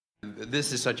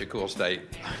This is such a cool state.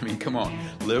 I mean, come on,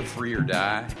 live free or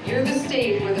die. You're the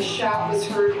state where the shout was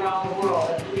heard around the world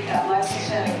at last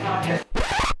Lieutenant Congress.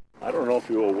 I don't know if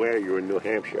you're aware you're in New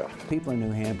Hampshire. People in New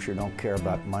Hampshire don't care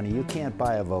about money. You can't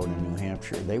buy a vote in New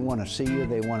Hampshire. They want to see you.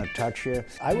 They want to touch you.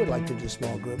 I would like to do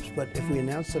small groups, but if we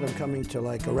announce that I'm coming to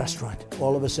like a restaurant,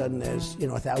 all of a sudden there's,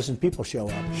 1,000 people show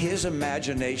up. His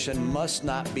imagination must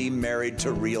not be married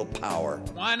to real power.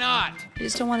 Why not? I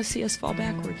just don't want to see us fall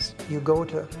backwards. You go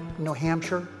to New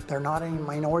Hampshire, there are not any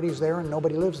minorities there and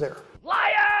nobody lives there.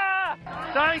 Liar!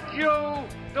 Thank you,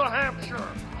 New Hampshire.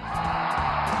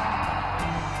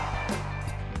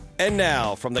 And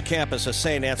now, from the campus of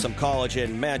St. Anselm College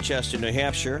in Manchester, New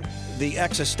Hampshire, the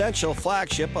existential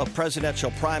flagship of presidential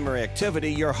primary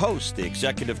activity, your host, the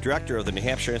executive director of the New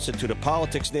Hampshire Institute of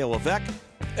Politics, Neil Levesque,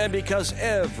 and because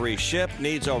every ship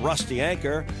needs a rusty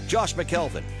anchor, Josh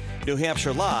McKelvin. New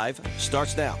Hampshire Live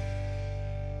starts now.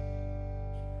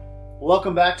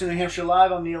 Welcome back to New Hampshire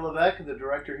Live. I'm Neil Levesque, the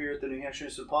director here at the New Hampshire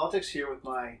Institute of Politics, here with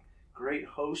my great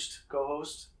co-host,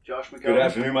 Josh McKelvin. Good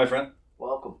afternoon, my friend.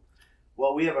 Welcome.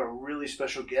 Well, we have a really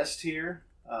special guest here,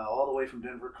 all the way from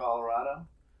Denver, Colorado.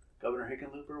 Governor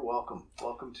Hickenlooper, welcome.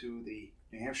 Welcome to the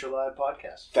New Hampshire Live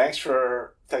podcast. Thanks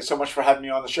so much for having me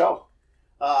on the show.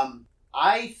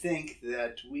 I think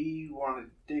that we want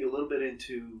to dig a little bit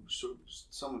into sort of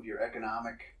some of your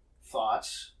economic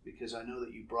thoughts, because I know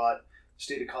that you brought the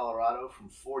state of Colorado from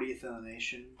 40th in the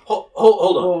nation. Hold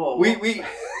on.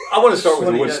 I want to start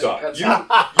with Woodstock.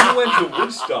 You went to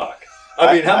Woodstock.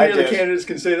 I mean, how many other candidates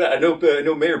can say that? I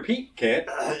know Mayor Pete can't.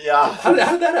 Yeah. How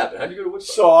did that happen? How did you go to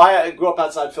Woodstock? So I grew up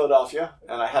outside Philadelphia,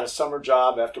 and I had a summer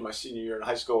job after my senior year in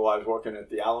high school. I was working at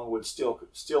the Allenwood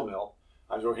Steel Mill.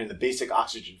 I was working in the basic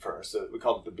oxygen furnace. We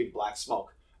called it the Big Black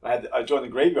Smoke. I joined the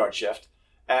graveyard shift,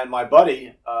 and my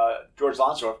buddy, George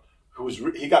Lonsdorf,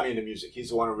 he got me into music. He's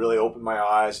the one who really opened my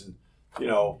eyes, and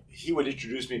he would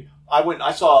introduce me.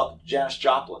 I saw Janis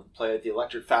Joplin play at the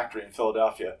Electric Factory in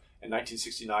Philadelphia in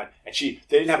 1969, and they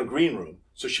didn't have a green room,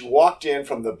 so she walked in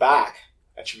from the back,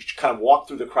 and she kind of walked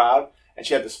through the crowd, and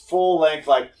she had this full length,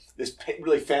 like this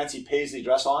really fancy paisley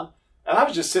dress on, and I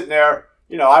was just sitting there,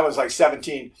 I was like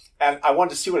 17, and I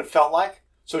wanted to see what it felt like,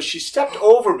 so she stepped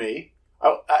over me.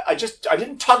 I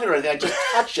didn't tug it or anything, I just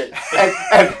touched it,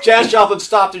 and Janis Joplin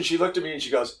stopped, and she looked at me, and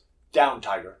she goes, "Down,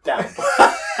 Tiger, down."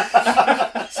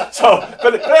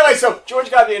 But anyway, so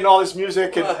George got me into all this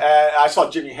music, and I saw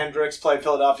Jimi Hendrix play in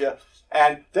Philadelphia,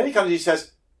 and then he comes and he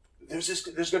says, there's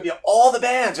going to be all the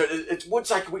bands, it's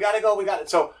Woodstock, we got to go, we got it.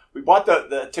 So we bought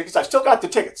the tickets. I still got the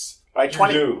tickets, right?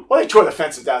 Well, they tore the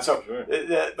fences down, so sure.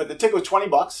 But the ticket was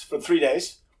 $20 for 3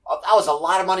 days. That was a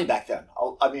lot of money back then.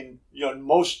 I mean,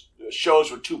 most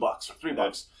shows were $2 or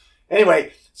 $3.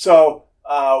 Anyway, so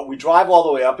we drive all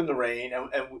the way up in the rain, and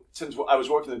since I was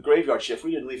working the graveyard shift,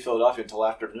 we didn't leave Philadelphia until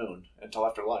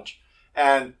after lunch.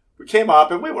 And we came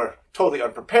up, and we were totally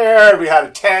unprepared. We had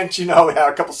a tent, we had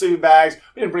a couple sleeping bags.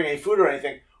 We didn't bring any food or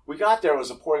anything. We got there, it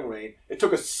was a pouring rain. It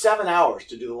took us 7 hours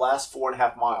to do the last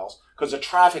 4.5 miles because the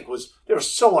traffic they were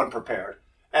so unprepared.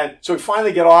 And so we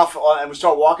finally get off, and we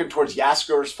start walking towards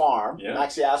Yasgur's farm,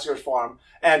 Max Yasgur's farm,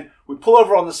 and we pull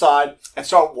over on the side and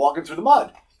start walking through the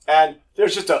mud. And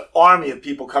there's just an army of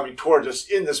people coming towards us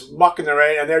in this muck in the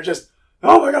rain, and they're just,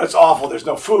 oh my God, it's awful. There's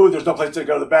no food. There's no place to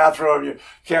go to the bathroom. You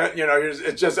can't,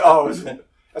 it's just,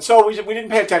 And so we didn't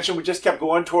pay attention. We just kept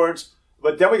going towards,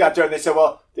 but then we got there and they said,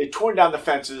 well, they torn down the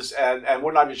fences and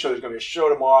we're not even sure there's going to be a show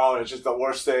tomorrow, and it's just the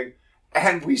worst thing.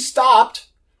 And we stopped.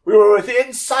 We were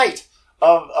within sight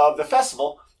of the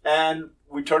festival, and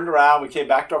we turned around. We came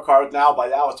back to our car. By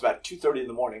now it's about 2:30 in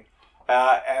the morning.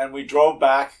 And we drove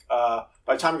back.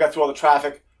 By the time we got through all the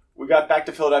traffic, we got back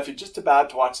to Philadelphia just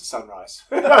about to watch the sunrise.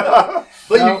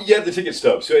 But you had the ticket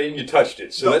stub, so you touched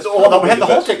it. So we had the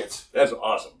whole tickets. That's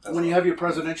awesome. When you have your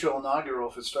presidential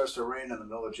inaugural, if it starts to rain in the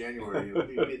middle of January, it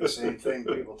would be the same thing,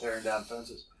 people tearing down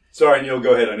fences. Sorry, Neil,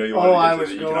 go ahead. I know you wanted to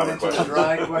get to the economic question. I was going into the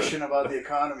dry question about the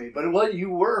economy. But you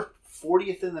were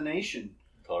 40th in the nation,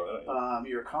 Colorado,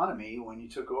 your economy, when you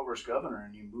took over as governor,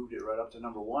 and you moved it right up to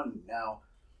number one. Now,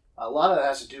 a lot of that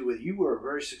has to do with you were a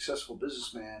very successful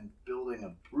businessman building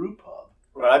a brew pub.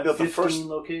 Right, I built 15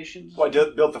 locations. Well, I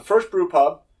built the first brew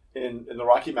pub in the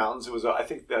Rocky Mountains. It was, I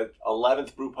think, the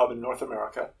 11th brew pub in North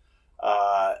America.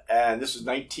 And this was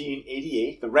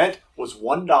 1988. The rent was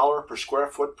 $1 per square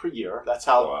foot per year. That's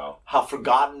how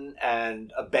forgotten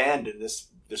and abandoned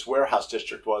this warehouse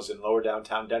district was in lower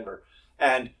downtown Denver.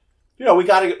 And we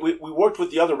worked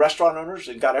with the other restaurant owners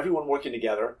and got everyone working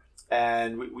together.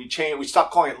 And we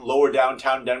stopped calling it lower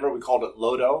downtown Denver. We called it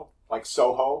Lodo, like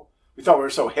Soho. We thought we were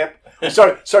so hip. We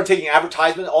started taking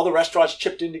advertisements. All the restaurants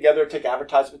chipped in together to take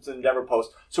advertisements in the Denver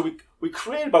Post. So we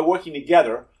created, by working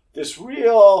together, this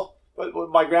real, what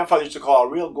my grandfather used to call a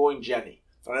real going Jenny.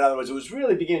 In other words, it was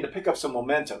really beginning to pick up some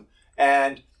momentum.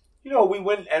 And, we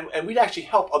went and we'd actually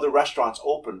help other restaurants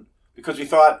open because we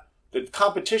thought the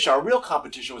competition, our real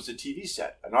competition, was the TV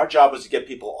set. And our job was to get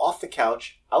people off the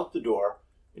couch, out the door,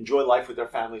 enjoy life with their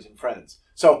families and friends.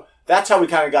 So that's how we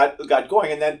kind of got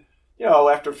going. And then,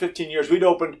 after 15 years, we'd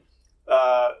opened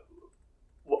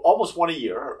almost one a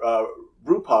year,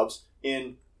 brew pubs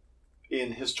in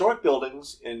historic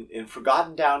buildings, in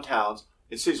forgotten downtowns,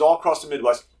 in cities all across the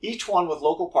Midwest, each one with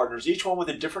local partners, each one with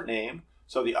a different name.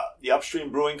 So the Upstream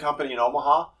Brewing Company in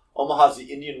Omaha. Omaha is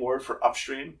the Indian word for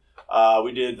upstream.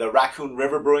 We did the Raccoon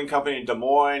River Brewing Company in Des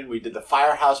Moines. We did the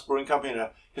Firehouse Brewing Company in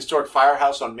a historic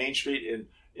firehouse on Main Street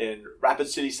in Rapid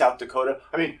City, South Dakota.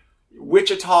 I mean,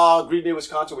 Wichita, Green Bay,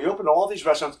 Wisconsin. We opened all these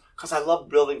restaurants because I love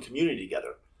building community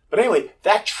together. But anyway,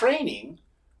 that training,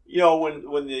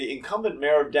 when the incumbent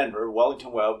mayor of Denver,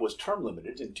 Wellington Webb, was term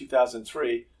limited in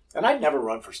 2003, and I'd never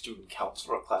run for student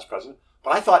council or class president,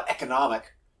 but I thought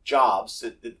economic jobs,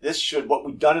 that this should, what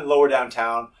we've done in lower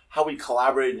downtown, how we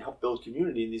collaborated and helped build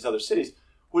community in these other cities,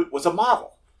 was a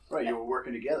model. Right, you were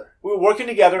working together. We were working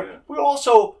together. Yeah. We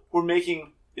also were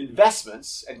making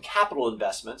investments and capital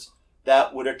investments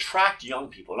that would attract young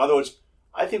people. In other words,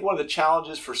 I think one of the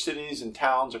challenges for cities and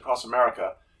towns across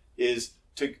America is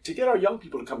to get our young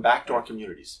people to come back to our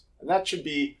communities. And that should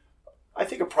be, I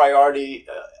think, a priority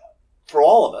for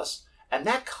all of us. And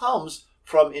that comes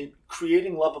from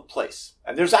creating love of place.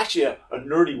 And there's actually a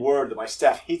nerdy word that my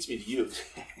staff hates me to use,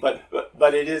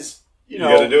 but it is, You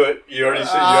got to do it. You already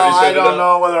said I don't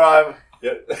know whether I'm...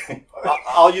 Yeah.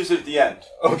 I'll use it at the end.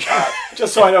 Okay.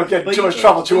 Just so I don't get in too much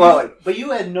trouble too early. But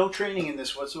you had no training in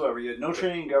this whatsoever. You had no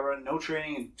training in government, no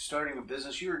training in starting a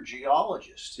business. You're a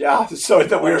geologist. Yeah, so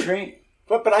that we're training.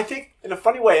 But I think, in a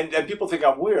funny way, and people think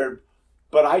I'm weird,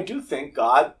 but I do think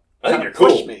God kind of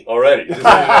pushed cool me. Already.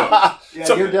 Yeah,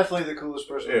 so, you're definitely the coolest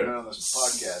person we've been on this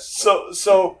podcast.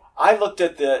 So I looked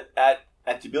at the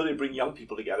ability to bring young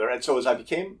people together, and so as I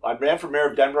ran for mayor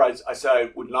of Denver. I said I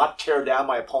would not tear down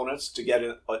my opponents to get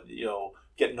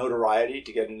notoriety,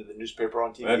 to get into the newspaper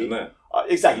on TV. Imagine that.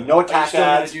 Exactly, no attack ads. Are you still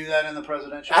going to do that in the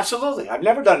presidential? Absolutely, I've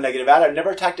never done a negative ad. I've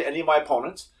never attacked any of my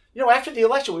opponents. After the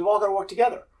election, we've all got to work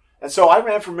together, and so I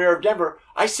ran for mayor of Denver.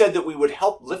 I said that we would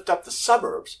help lift up the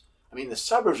suburbs. I mean, the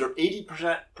suburbs are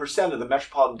 80% of the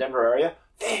metropolitan Denver area.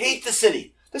 They hate the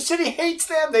city. The city hates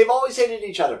them. They've always hated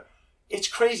each other. It's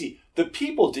crazy. The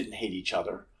people didn't hate each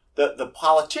other. The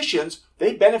politicians,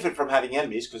 they benefit from having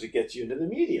enemies because it gets you into the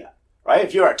media, right?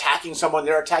 If you're attacking someone,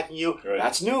 they're attacking you. Right.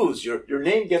 That's news. Your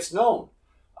name gets known.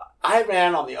 I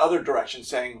ran on the other direction,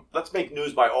 saying, let's make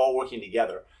news by all working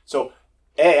together. So,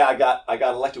 I got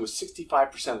elected with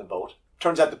 65% of the vote.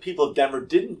 Turns out the people of Denver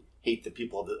didn't hate the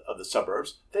people of the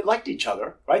suburbs. They liked each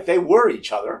other, right? They were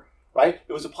each other, right?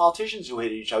 It was the politicians who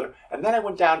hated each other. And then I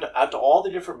went out to all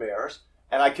the different mayors,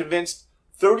 and I convinced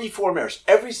 34 mayors,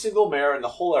 every single mayor in the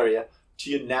whole area, to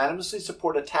unanimously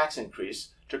support a tax increase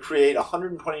to create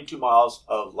 122 miles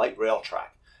of light rail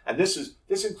track. And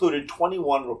this included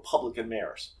 21 Republican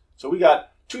mayors. So we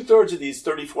got 2/3 of these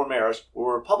 34 mayors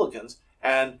were Republicans,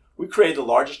 and we created the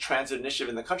largest transit initiative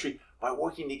in the country by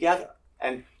working together.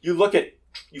 And you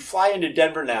fly into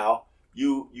Denver now,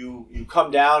 you come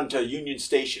down to Union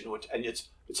Station,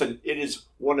 it is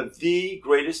one of the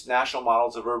greatest national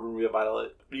models of urban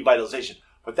revitalization.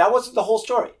 But that wasn't the whole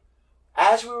story.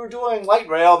 As we were doing light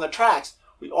rail and the tracks,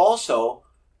 we also,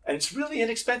 and it's really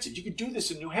inexpensive, you could do this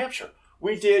in New Hampshire,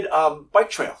 we did bike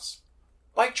trails.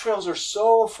 Bike trails are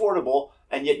so affordable,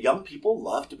 and yet young people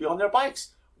love to be on their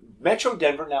bikes. Metro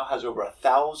Denver now has over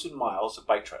 1,000 miles of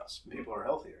bike trails. People are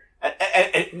healthier. And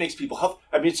it makes people healthy.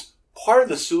 I mean, it's part of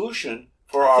the solution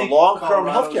for our long-term healthcare.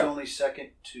 Colorado's only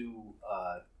second to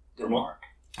Denmark.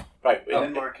 Right.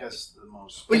 Denmark has the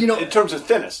most. But in terms of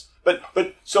thinness.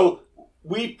 But so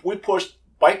we pushed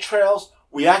bike trails.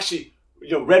 We actually,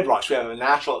 Red Rocks. We have a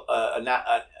natural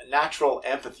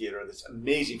amphitheater that's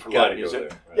amazing for live music.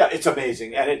 There, right? Yeah, it's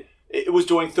amazing, and it was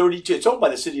doing 32. It's owned by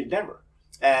the city of Denver,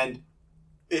 and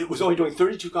it was only doing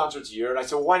 32 concerts a year. And I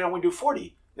said, well, why don't we do 40?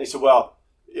 And they said, well,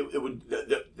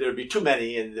 there'd be too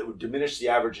many, and it would diminish the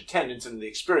average attendance, and the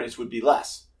experience would be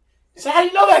less. I said, how do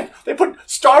you know that? They put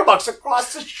Starbucks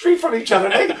across the street from each other.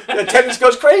 The attendance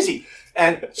goes crazy.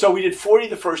 And so we did 40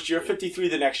 the first year, 53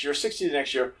 the next year, 60 the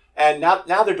next year, and now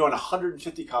they're doing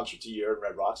 150 concerts a year in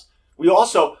Red Rocks. We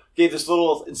also gave this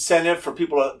little incentive for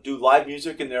people to do live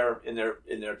music in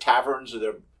their taverns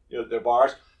or their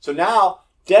bars. So now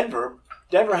Denver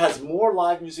has more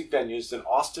live music venues than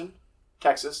Austin,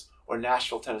 Texas, or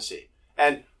Nashville, Tennessee.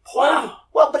 And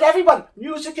but everybody,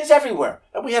 music is everywhere.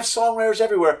 And we have songwriters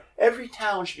everywhere. Every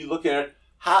town should be looking at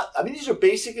these are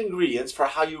basic ingredients for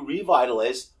how you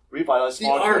revitalize the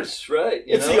arts, right?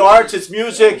 It's the arts, it's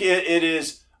music, it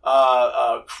is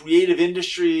creative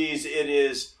industries, it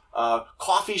is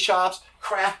coffee shops,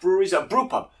 craft breweries, a brew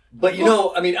pub. But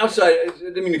outside, I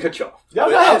didn't mean to cut you off. No,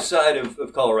 but outside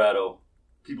of Colorado,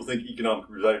 people think economic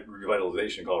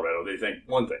revitalization in Colorado. They think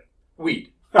one thing: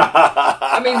 weed.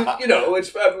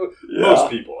 It's most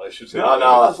people, I should say. No,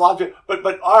 that's a lot of people.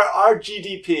 But our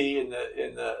GDP in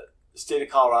the state of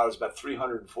Colorado is about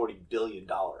 $340 billion,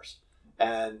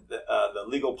 and the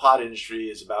legal pot industry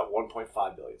is about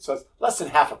 $1.5 billion. So it's less than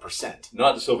 0.5%.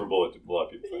 Not the silver bullet to a lot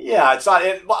of people think. Yeah, it's not.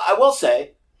 I will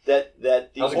say that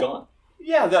how's it gone?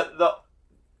 Yeah,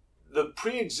 the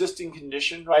pre-existing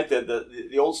condition, right?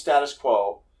 The old status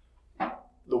quo,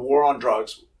 the war on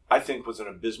drugs, I think was an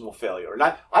abysmal failure. And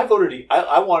I voted.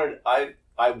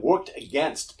 I worked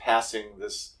against passing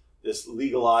this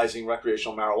legalizing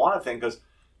recreational marijuana thing because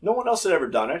no one else had ever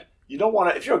done it. You don't want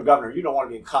to. If you're a governor, you don't want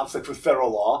to be in conflict with federal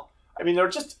law. I mean, it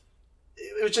was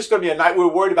just going to be a night. We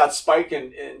were worried about spike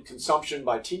in consumption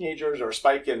by teenagers or a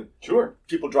spike in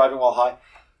people driving while high.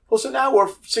 Well, so now we're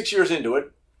 6 years into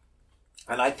it,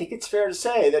 and I think it's fair to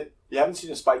say that you haven't seen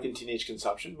a spike in teenage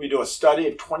consumption. We do a study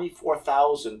of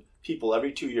 24,000 people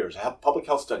every 2 years, a public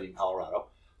health study in Colorado.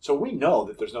 So we know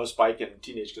that there's no spike in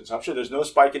teenage consumption. There's no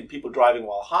spike in people driving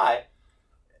while high.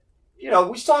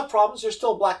 We still have problems. There's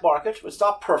still a black market. It's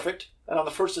not perfect. And I'm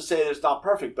the first to say that it's not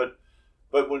perfect. But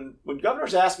when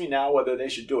governors ask me now whether they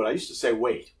should do it, I used to say,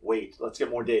 wait, let's get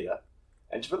more data.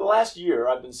 And for the last year,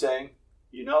 I've been saying,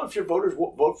 if your voters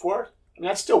vote for it,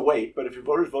 I'd still wait. But if your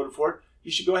voters voted for it,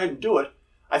 you should go ahead and do it.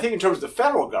 I think in terms of the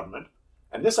federal government,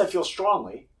 and this I feel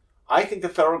strongly, I think the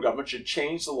federal government should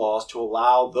change the laws to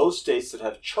allow those states that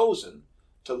have chosen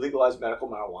to legalize medical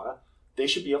marijuana, they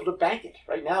should be able to bank it.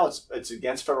 Right now, it's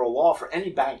against federal law for any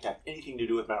bank to have anything to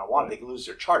do with marijuana. They can lose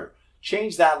their charter.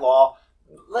 Change that law.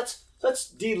 Let's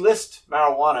delist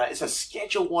marijuana. It's a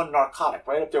Schedule I narcotic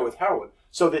right up there with heroin,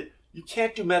 so that you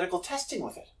can't do medical testing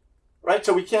with it, right?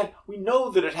 So we know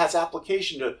that it has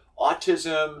application to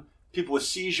autism, people with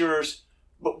seizures,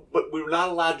 but we're not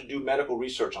allowed to do medical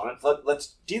research on it.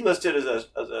 Let's delist it as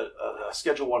a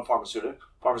Schedule I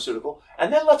pharmaceutical.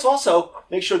 And then let's also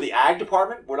make sure the ag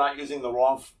department, we're not using the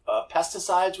wrong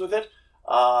pesticides with it.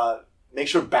 Make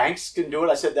sure banks can do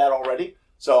it. I said that already.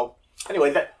 So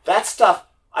anyway, that stuff,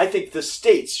 I think the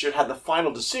states should have the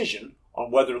final decision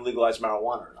on whether to legalize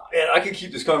marijuana or not. And I could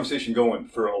keep this conversation going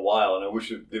for a while, and I wish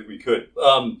that we could.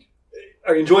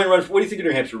 Are you enjoying running? What do you think of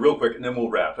New Hampshire, real quick, and then we'll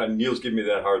wrap. And Neil's giving me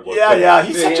that hard look. Yeah,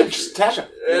 he's such a Tasha.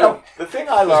 The thing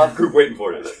I love, group waiting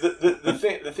for you.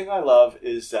 The thing I love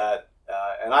is that,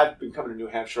 and I've been coming to New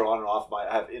Hampshire on and off.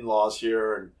 I have in-laws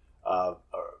here, and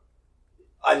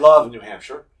I love New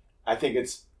Hampshire. I think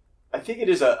it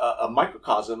is a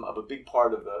microcosm of a big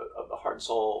part of the heart and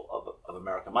soul of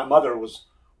America. My mother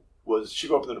she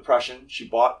grew up in the Depression. She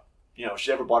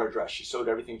never bought a dress. She sewed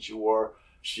everything she wore.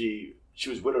 She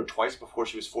was widowed twice before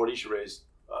she was 40. She raised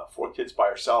 4 kids by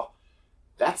herself.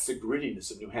 That's the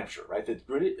grittiness of New Hampshire, right?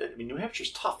 New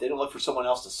Hampshire's tough. They don't look for someone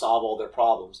else to solve all their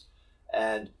problems.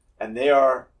 And they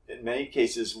are, in many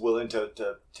cases, willing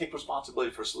to take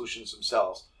responsibility for solutions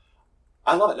themselves.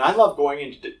 I love it. And I love going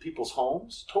into people's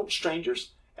homes, total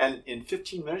strangers, and in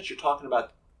 15 minutes you're talking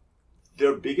about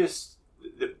their biggest,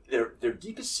 their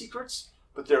deepest secrets,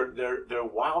 but their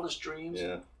wildest dreams.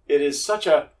 Yeah.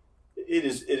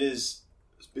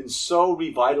 It's been so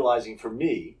revitalizing for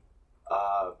me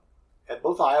at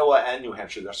both Iowa and New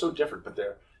Hampshire. They're so different, but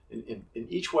they're in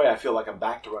each way. I feel like I'm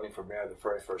back to running for mayor the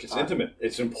very first time. It's intimate.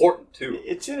 It's important too.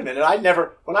 It's intimate, and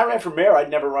when I ran for mayor, I'd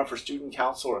never run for student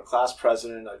council or class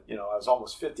president. I was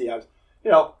almost 50. I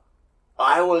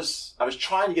was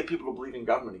trying to get people to believe in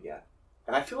government again,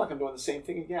 and I feel like I'm doing the same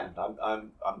thing again.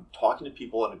 I'm talking to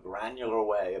people in a granular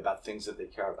way about things that they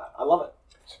care about. I love it.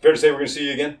 It's fair to say we're going to see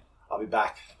you again. I'll be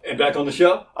back. And back on the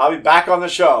show? I'll be back on the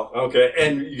show. Okay,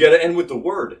 and you got to end with the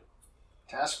word.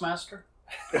 Taskmaster?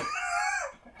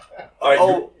 All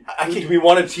right, do we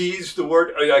want to tease the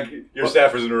word? Your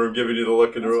staffer's in the room giving you the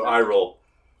look and the eye roll.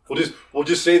 We'll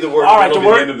just say the word. All right, the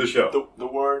end of the show. The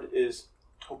word is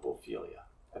topophilia,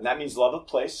 and that means love of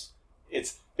place.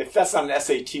 If that's not an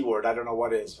SAT word, I don't know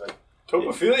what is. But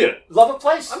topophilia, love of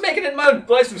place. I'm making it my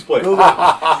license plate.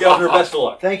 Governor, best of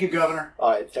luck. Thank you, Governor.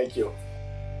 All right, thank you.